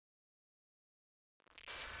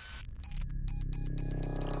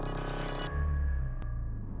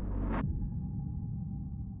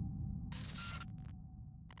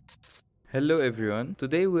Hello everyone,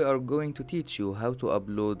 today we are going to teach you how to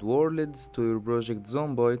upload worlds to your Project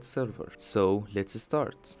Zomboid server. So let's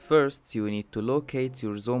start. First you need to locate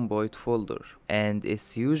your Zomboid folder, and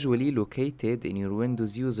it's usually located in your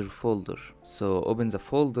Windows user folder. So open the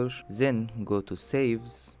folder, then go to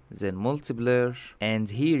saves, then multiplayer, and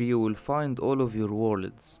here you will find all of your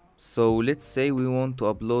worlds. So let's say we want to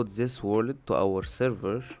upload this world to our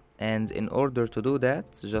server. And in order to do that,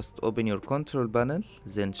 just open your control panel,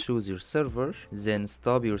 then choose your server, then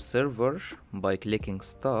stop your server by clicking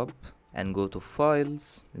stop and go to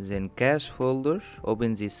files, then cache folder,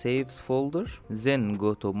 open the saves folder, then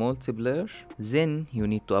go to multiplayer, then you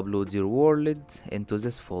need to upload your world into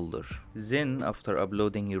this folder. Then after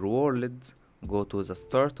uploading your world, go to the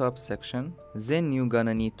startup section, then you're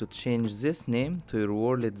gonna need to change this name to your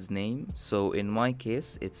world's name. So in my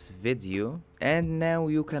case it's video, and now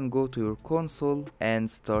you can go to your console and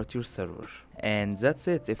start your server. And that's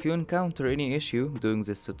it. If you encounter any issue doing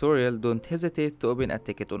this tutorial, don't hesitate to open a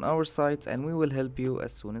ticket on our site and we will help you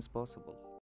as soon as possible.